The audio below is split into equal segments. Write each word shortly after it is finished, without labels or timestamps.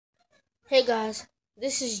Hey guys,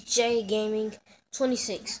 this is J Gaming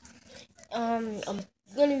 26. I'm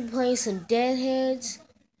gonna be playing some Deadheads.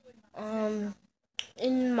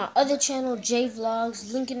 In my other channel, J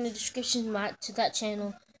Vlogs, link in the description to that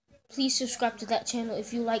channel. Please subscribe to that channel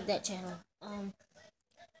if you like that channel.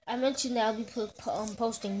 I mentioned that I'll be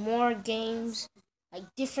posting more games, like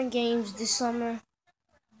different games this summer.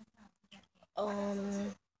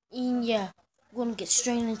 And yeah, I'm gonna get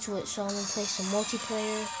straight into it. So I'm gonna play some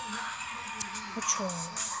multiplayer. Which one?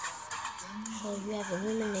 So you have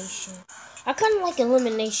elimination. I kind of like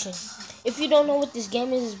elimination. If you don't know what this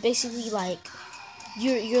game is, it's basically like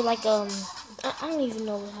you're like I don't even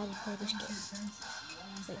know how to play this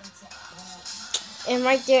game. And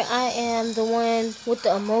right there, I am the one with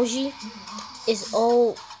the emoji. It's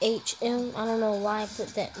OHM. I don't know why I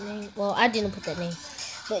put that name. Well, I didn't put that name.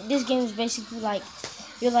 But this game is basically like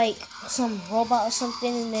you're like some robot or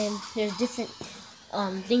something, and then there's different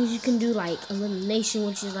things you can do, like elimination,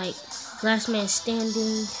 which is like last man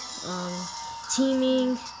standing,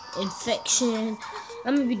 teaming, infection.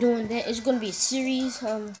 I'm gonna be doing that. It's gonna be a series.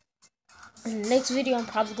 In the next video, I'm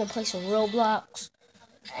probably gonna play some Roblox.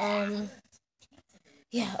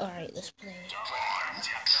 Yeah. All right, let's play.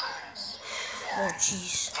 Oh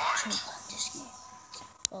jeez,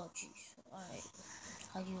 oh jeez. All right,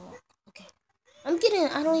 how do you walk? Okay,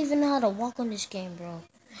 I don't even know how to walk on this game, bro.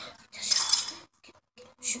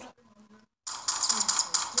 Shoot up.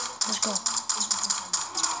 Let's go.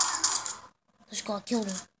 Let's go. I killed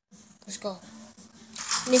him. Let's go.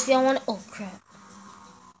 And if y'all want to, oh crap.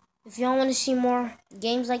 If y'all want to see more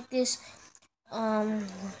games like this,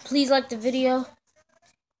 please like the video.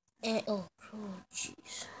 And oh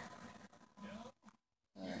jeez.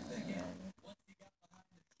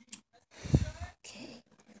 Okay,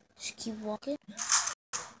 just keep walking.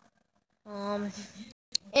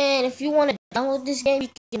 And if you want to download this game, you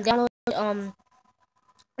can download it.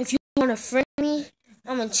 If you want to friend me,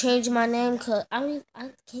 I'm gonna change my name. Cause can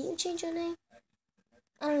you change your name?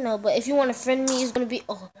 I don't know, but if you want to friend me, it's gonna be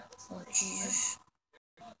oh Jesus.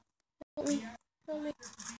 Help me.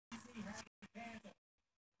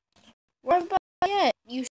 Where everybody at?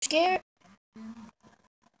 You scared?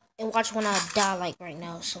 And watch when I die, like right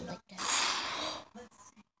now, or something like that.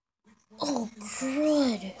 Oh,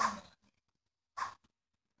 good.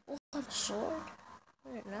 What kind of sword?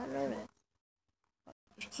 I did not know that.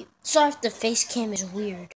 Sorry if the face cam is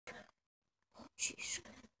weird. Oh, jeez.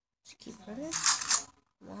 Let's keep running.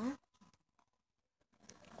 Come on.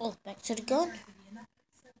 Oh, back to the gun.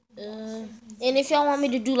 And if y'all want me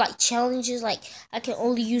to do like challenges, like I can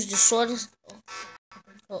only use the sword.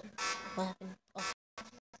 Oh, what happened? Oh.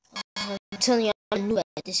 I'm telling you, I'm new at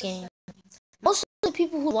this game. Most of the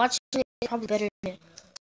people who watch it are probably better than me.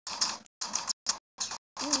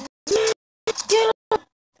 Get up!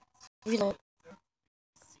 Reload.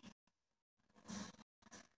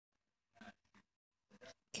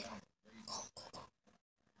 Get on. Go.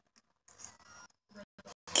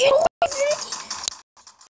 Get away from me!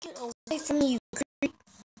 Get away from me, you creep.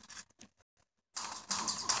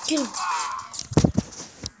 Get him.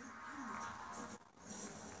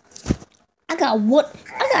 I got what?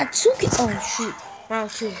 I got two kills. Oh, shoot. Round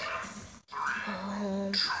 2.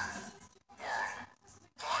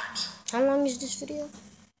 How long is this video?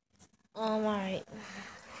 Alright.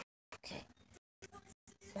 Okay.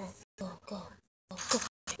 Go.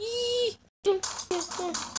 Eee!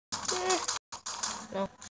 No.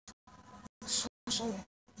 So,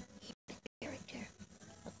 right there.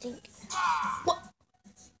 I think. What?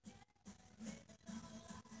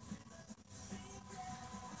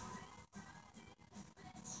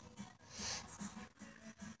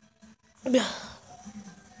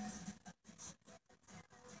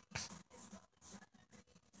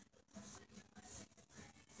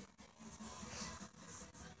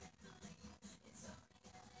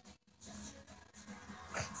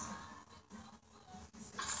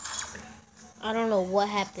 I don't know what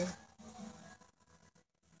happened.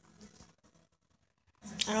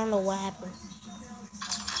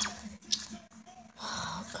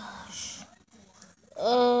 Oh gosh.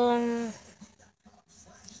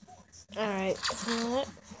 Alright.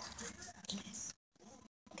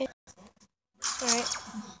 Okay. Alright.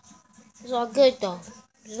 It's all good though.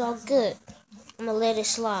 It's all good. I'm gonna let it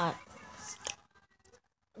slide.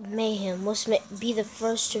 Mayhem must be the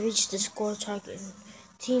first to reach the score target.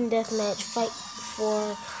 Team deathmatch. Fight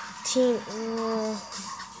for team.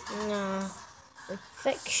 Nah.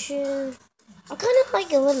 Infection. I kind of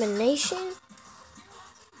like elimination.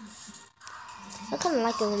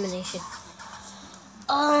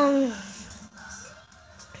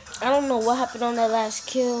 I don't know what happened on that last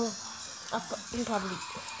kill. I'm probably.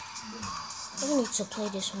 I need to play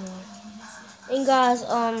this more. And guys,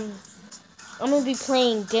 I'm gonna be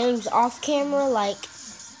playing games off camera. Like,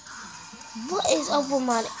 what is up with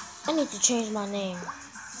my? I need to change my name.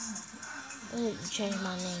 I need to change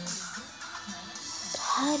my name.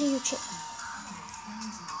 How do you change?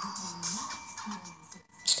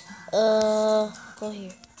 Go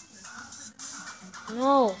here.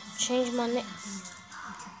 No, change my name.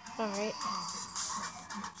 Alright.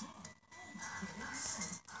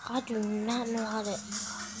 I do not know how to.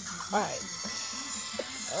 Alright.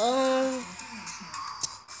 Um.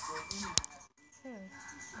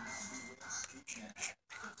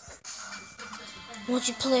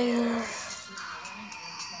 Multiplayer.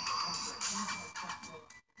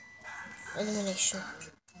 Elimination.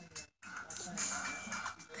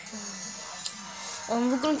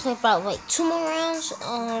 We're gonna play about like 2 more rounds.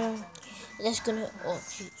 That's gonna. Oh,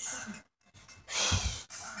 jeez.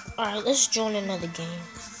 Alright, let's join another game.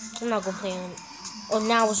 I'm not gonna play on. Oh,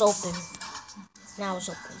 now it's open. Now it's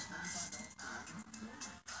open.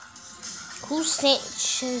 Who sent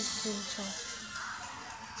Chizito?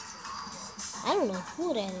 I don't know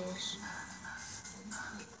who that is.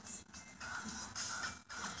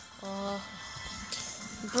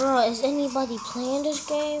 Bro, is anybody playing this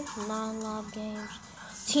game? Non-live games.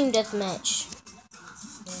 Team deathmatch.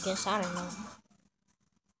 I guess I don't know.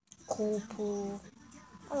 Cool pool.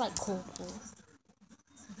 I like cool pool.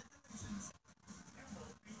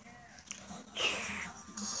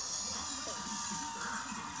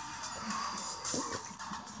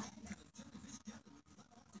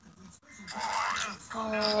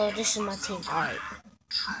 Oh, this is my team. Alright.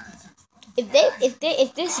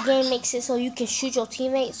 If this game makes it so you can shoot your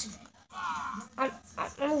teammates, I'm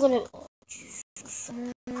gonna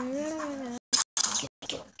get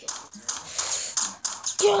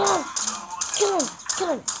him. Kill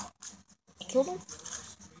him. I killed him.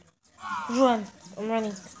 Run. I'm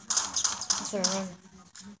running. That's what I run.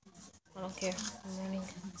 I don't care. I'm running.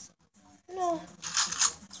 No.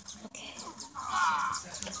 Okay.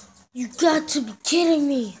 You got to be kidding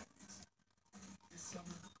me.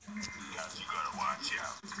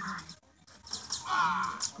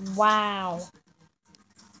 Wow.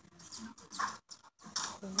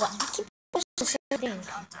 What? I keep pushing the same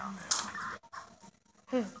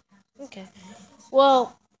thing. Okay.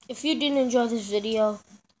 Well, if you didn't enjoy this video,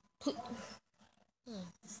 please,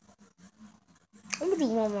 I'm gonna do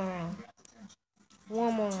one more round.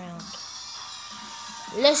 One more round.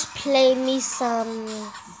 Let's play me some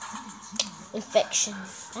infection.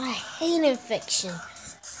 I hate infection.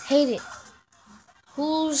 Hate it.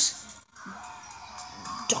 Who's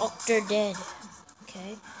Dr. Dead?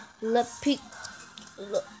 Okay. Rodriguez.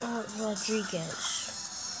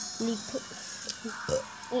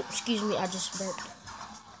 Excuse me, I just burped.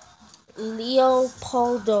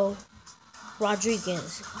 Leopoldo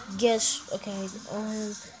Rodriguez. Guess, okay,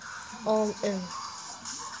 on him.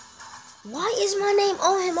 Why is my name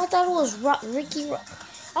on him? I thought it was Ricky Rock.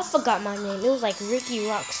 I forgot my name. It was like Ricky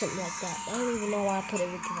Rock, something like that. I don't even know why I put it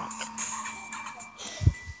Ricky Rock.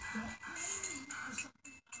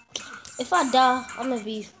 If I die, I'm gonna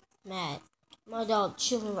be mad. My dog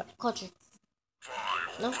chilling right country.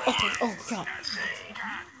 No? Okay. Oh crap.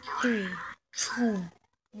 3, 2,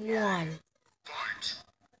 1.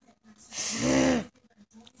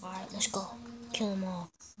 Alright, let's go. Kill them all.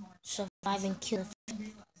 Survive and kill.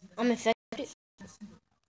 I'm infected.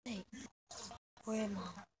 Hey, where am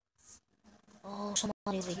I? Oh,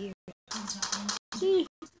 somebody over here.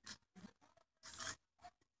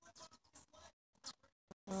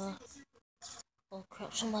 Oh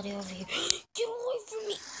crap, somebody over here. Get away from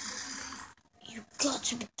me! You got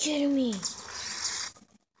to be kidding me.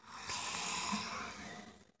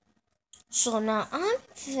 So now I'm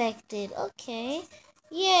infected. Okay.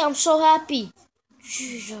 Yeah, I'm so happy.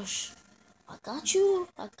 Jesus. I got you,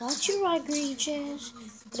 Rodriguez.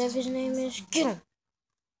 Whatever his name is. Get him.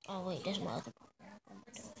 Oh, wait, that's my other partner. What am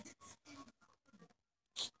I doing?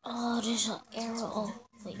 Oh, there's an arrow. Oh,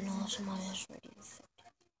 wait, no, somebody else already infected.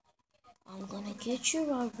 I'm gonna get you,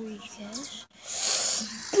 Rodriguez.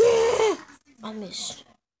 I missed.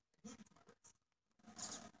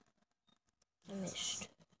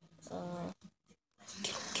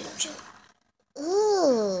 Get him.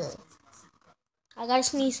 Ugh. I gotta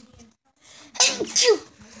sneeze. Achoo!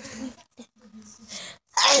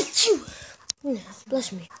 Achoo!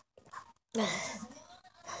 Bless me.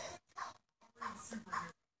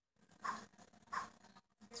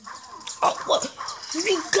 Oh, what?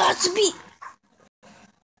 You got to be.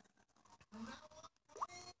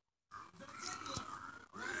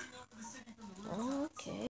 Oh,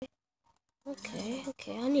 okay.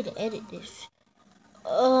 I need to edit this.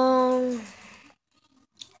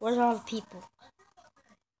 Where's all the people?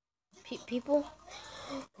 People?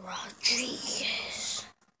 Rodriguez.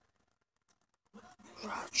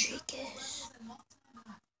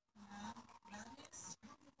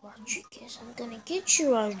 I'm gonna get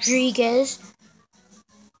you, Rodriguez.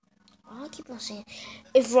 I keep on saying,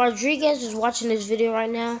 if Rodriguez is watching this video right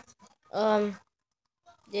now,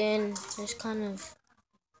 then it's kind of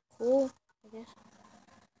cool, I guess.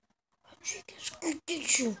 Rodriguez, I'll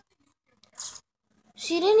get you.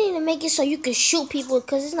 See, they need to make it so you can shoot people,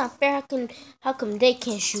 because it's not fair. How come they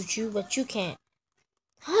can't shoot you, but you can't?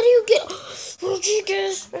 How do you get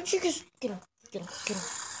Rodriguez? Get him. Did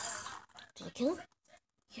I kill him?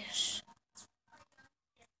 Yes.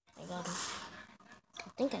 I got him. I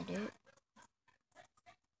think I did.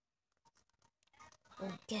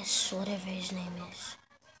 Oh, guess whatever his name is.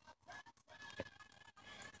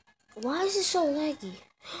 Why is it so laggy?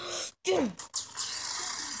 Get him.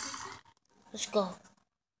 Let's go.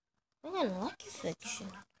 I got a lucky fiction.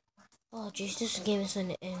 Oh, jeez, this game is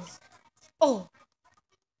gonna end. Oh.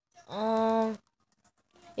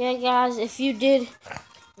 Yeah, guys, if you did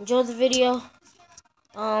enjoy the video,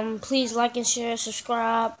 please like and share,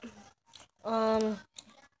 subscribe.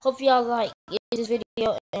 Hope y'all like this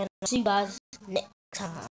video, and I'll see you guys next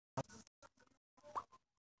time.